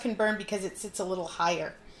 The crust can burn because it sits a little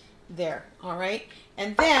higher there. All right?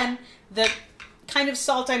 And then the kind of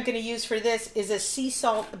salt I'm going to use for this is a sea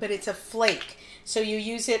salt, but it's a flake. So you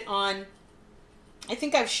use it on, I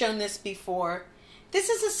think I've shown this before. This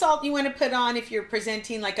is a salt you want to put on if you're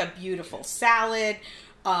presenting like a beautiful salad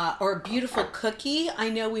or a beautiful cookie. I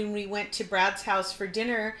know when we went to Brad's house for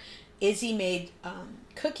dinner, Izzy made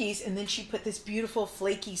cookies, and then she put this beautiful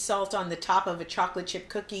flaky salt on the top of a chocolate chip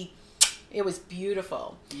cookie. It was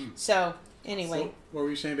beautiful. So anyway. So, what were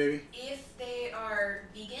you saying, baby? If they are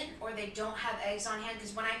vegan or they don't have eggs on hand,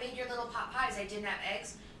 because when I made your little pot pies, I didn't have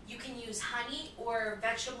eggs. You can use honey or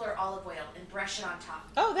vegetable or olive oil and brush it on top.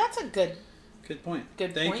 Oh, that's a good point.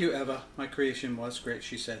 Good Thank point. you, Eva. My creation was great,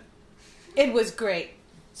 she said. It was great.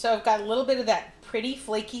 So I've got a little bit of that pretty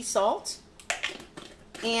flaky salt.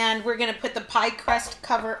 And we're going to put the pie crust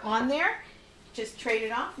cover on there. Just trade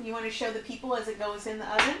it off. You want to show the people as it goes in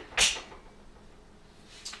the oven?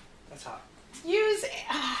 That's hot. Use...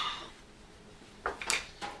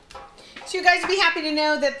 So you guys be happy to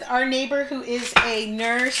know that our neighbor who is a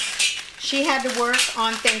nurse, She had to work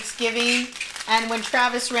on Thanksgiving, and when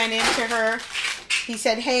Travis ran into her, he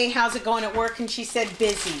said, "Hey, how's it going at work?" And she said,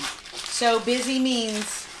 "Busy." So busy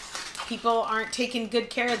means people aren't taking good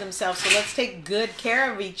care of themselves. So let's take good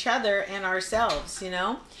care of each other and ourselves, you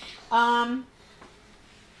know?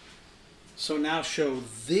 So now show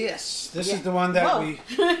this. This Yeah. is the one that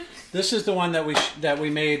Whoa. This is the one that we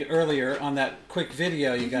made earlier on that quick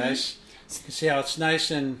video, you guys. You can see how it's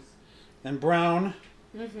nice and brown.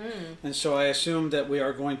 And so I assume that we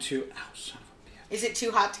are going to. Ow, son of a bitch. Is it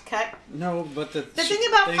too hot to cut? No, but the thing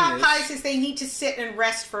about pot is, pies is they need to sit and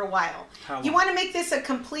rest for a while. How You long? want to make this a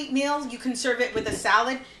complete meal, you can serve it with a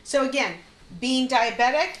salad. So again, being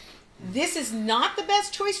diabetic, this is not the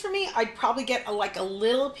best choice for me. I'd probably get like a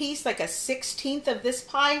little piece, like a 1/16 of this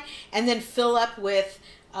pie, and then fill up with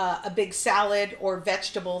a big salad or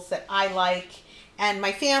vegetables that I like. And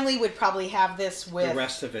my family would probably have this with the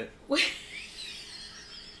rest of it.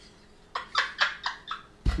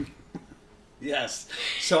 Yes.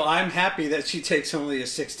 So I'm happy that she takes only a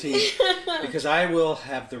 16 because I will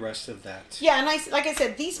have the rest of that. Yeah, and like I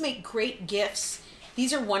said, these make great gifts.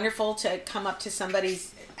 These are wonderful to come up to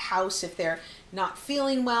somebody's house if they're not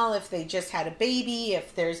feeling well, if they just had a baby,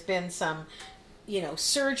 if there's been some, you know,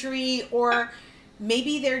 surgery, or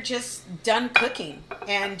maybe they're just done cooking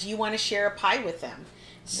and you want to share a pie with them.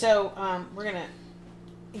 So we're going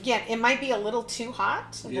to, again, it might be a little too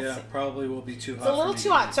hot. Yeah, probably will be too hot. It's a little for me.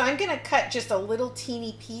 too hot. So I'm going to cut just a little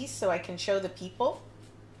teeny piece so I can show the people.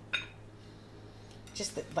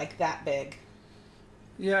 Just like that big.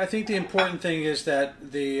 Yeah, I think the important thing is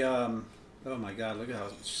that the oh my God, look at how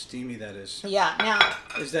steamy that is. Yeah, now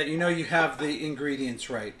Is that you know you have the ingredients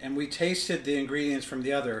right, and we tasted the ingredients from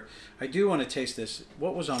the other. I do want to taste this.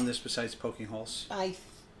 What was on this besides poking holes? I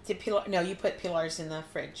did pilar. No, you put pilars in the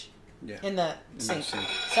fridge. Yeah. In the the sink. sink.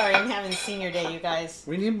 Sorry, I'm having senior day, you guys.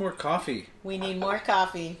 We need more coffee. We need more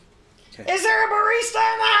coffee. Okay. Is there a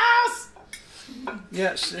barista in the house?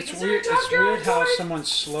 Yes, it's Because weird. they're It's weird how doctor someone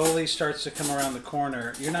slowly starts to come around the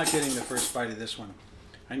corner. You're not getting the first bite of this one.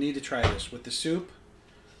 I need to try this with the soup.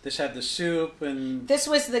 This had the soup and This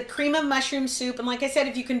was the cream of mushroom soup, and like I said,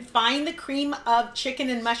 if you can find the cream of chicken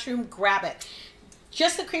and mushroom, grab it.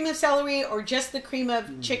 Just the cream of celery, or just the cream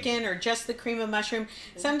of chicken, or just the cream of mushroom.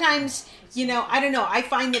 Sometimes, you know, I don't know. I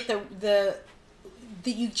find that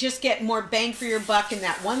that you just get more bang for your buck in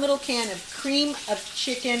that one little can of cream of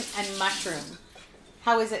chicken and mushroom.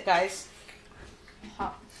 How is it, guys?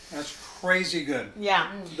 that's crazy good.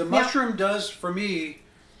 Yeah. The mushroom does, for me,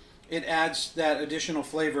 it adds that additional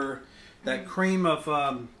flavor. That cream of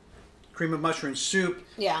mushroom soup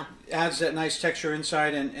Yeah. adds that nice texture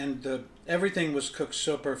inside, and everything was cooked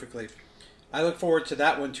so perfectly. I look forward to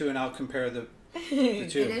that one too, and I'll compare the two.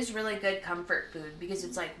 It is really good comfort food because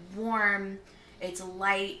it's like warm, it's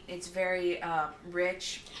light, it's very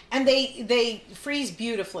rich. And they freeze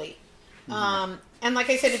beautifully. And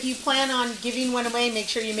like I said, if you plan on giving one away, make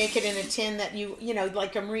sure you make it in a tin that you know,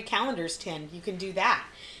 like a Marie Callender's tin. You can do that.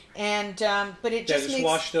 And but it just makes,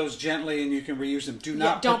 wash those gently, and you can reuse them. Do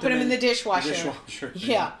not don't put them in the dishwasher. dishwasher.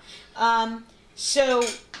 Yeah. So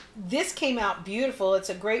this came out beautiful. It's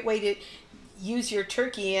a great way to use your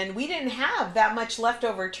turkey, and we didn't have that much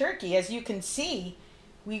leftover turkey. As you can see,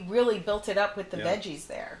 we really built it up with the Yeah. veggies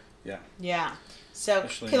there. Yeah. Yeah. So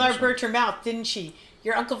Especially in Pilar this one. burnt her mouth, didn't she?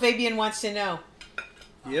 Your Uncle Fabian wants to know.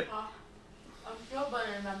 Yep. I'm still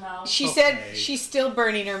burning my mouth. She Okay. said she's still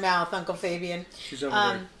burning her mouth, Uncle Fabian. She's over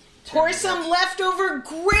there. Pour tearing it some up. leftover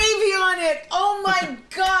gravy on it. Oh my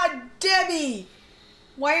God, Debbie.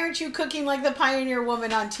 Why aren't you cooking like the Pioneer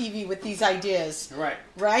Woman on TV with these ideas? Right.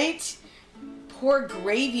 Right? Pour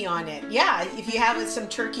gravy on it. Yeah, if you have some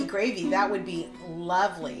turkey gravy, that would be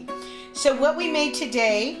lovely. So what we made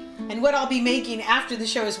today, and what I'll be making after the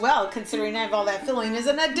show as well, considering I have all that filling, is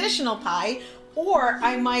an additional pie, or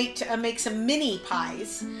I might make some mini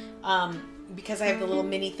pies, because I have the little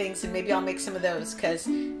mini things, and maybe I'll make some of those, because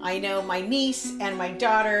I know my niece and my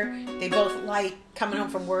daughter, they both like coming home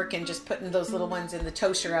from work and just putting those little ones in the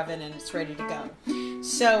toaster oven and it's ready to go.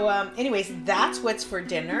 So anyways, that's what's for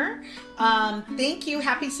dinner. Thank you.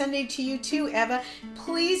 Happy Sunday to you too, Eva.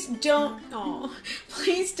 Please don't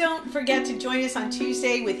forget to join us on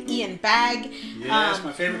Tuesday with Ian Bagg. Yes,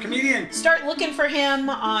 my favorite comedian. Start looking for him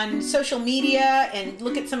on social media and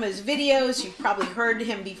look at some of his videos. You've probably heard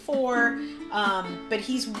him before, but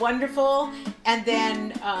he's wonderful. And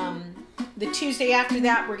then the Tuesday after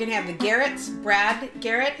that, we're going to have the Garretts, Brad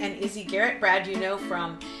Garrett and Izzy Garrett. Brad, you know,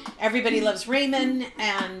 from Everybody Loves Raymond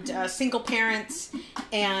and Single Parents.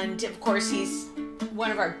 And, of course, he's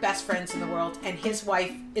one of our best friends in the world, and his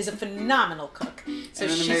wife is a phenomenal cook. So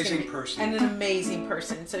And an she's amazing person. And an amazing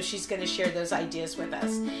person. So she's going to share those ideas with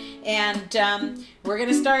us. And we're going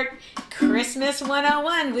to start Christmas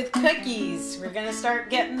 101 with cookies. We're going to start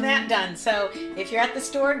getting that done. So if you're at the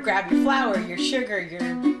store, grab your flour, your sugar,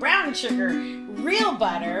 your brown sugar, real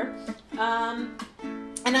butter.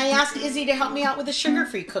 And I asked Izzy to help me out with a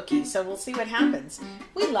sugar-free cookie, so we'll see what happens.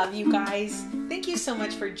 We love you guys. Thank you so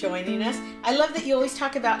much for joining us. I love that you always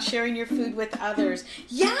talk about sharing your food with others.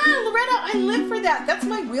 Yeah, Loretta, I live for that. That's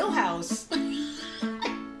my wheelhouse.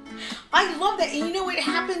 I love that. And you know what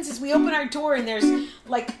happens is we open our door and there's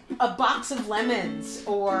like a box of lemons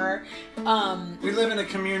or... we live in a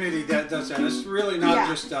community that does that. It's really not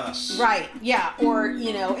just us. Right, yeah. Or,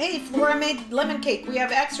 you know, hey, Flora made lemon cake. We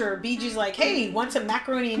have extra. Or BG's like, hey, want some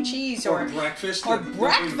macaroni and cheese? Or breakfast. Or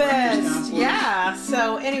breakfast. Yeah.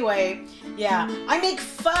 So anyway, yeah. I make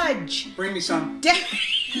fudge. Bring me some.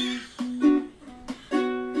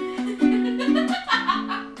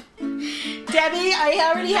 Debbie,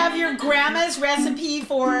 I already have your grandma's recipe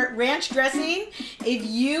for ranch dressing. If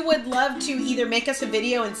you would love to either make us a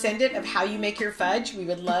video and send it of how you make your fudge, we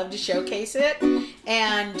would love to showcase it.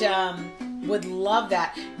 And would love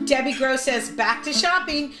that. Debbie Gross says, back to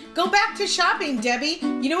shopping. Go back to shopping, Debbie.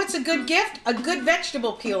 You know what's a good gift? A good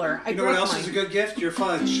vegetable peeler. You know what else is a good gift? Your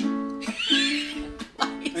fudge.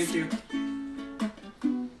 Thank you.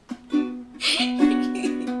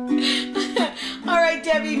 All right,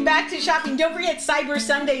 Debbie, back to shopping. Don't forget Cyber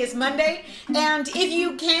Sunday is Monday. And if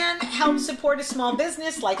you can help support a small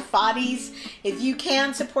business like Foddy's, if you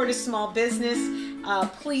can support a small business,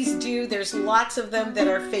 please do. There's lots of them that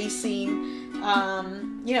are facing,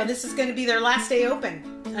 you know, this is going to be their last day open.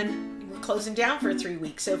 And we're closing down for 3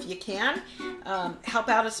 weeks. So if you can, help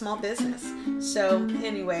out a small business. So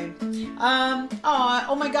anyway,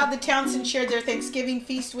 oh my God, the Townsend shared their Thanksgiving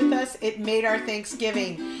feast with us. It made our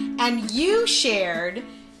Thanksgiving. And you shared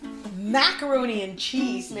macaroni and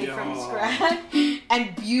cheese made from scratch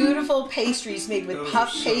and beautiful pastries made with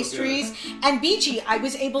puff pastries. And BG, I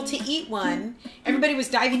was able to eat one. Everybody was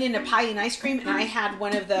diving into pie and ice cream, and I had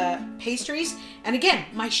one of the pastries. And again,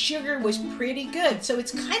 my sugar was pretty good. So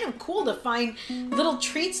it's kind of cool to find little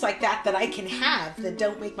treats like that that I can have that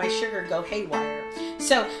don't make my sugar go haywire.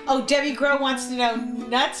 So, oh, Debbie Grow wants to know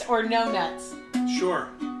nuts or no nuts? Sure.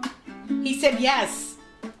 He said yes.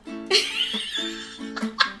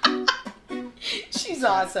 She's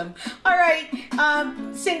awesome. All right,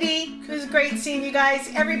 Cindy, it was great seeing you guys.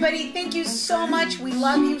 Everybody, thank you so much. We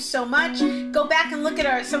love you so much. Go back and look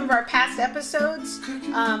at some of our past episodes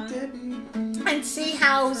and see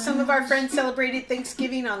how some of our friends celebrated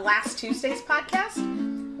Thanksgiving on last Tuesday's podcast.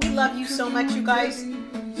 We love you so much, you guys.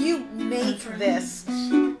 You make this.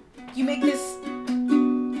 You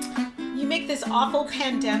make this awful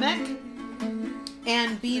pandemic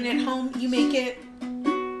and being at home, you make it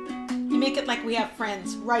like we have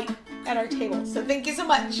friends right at our table. So thank you so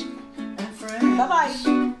much. Bye-bye.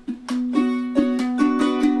 You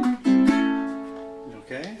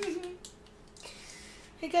okay?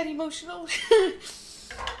 I got emotional. Let's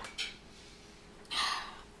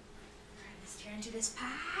tear into this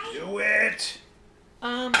pie. Do it.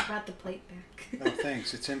 I brought the plate back. Oh,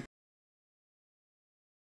 thanks. It's in.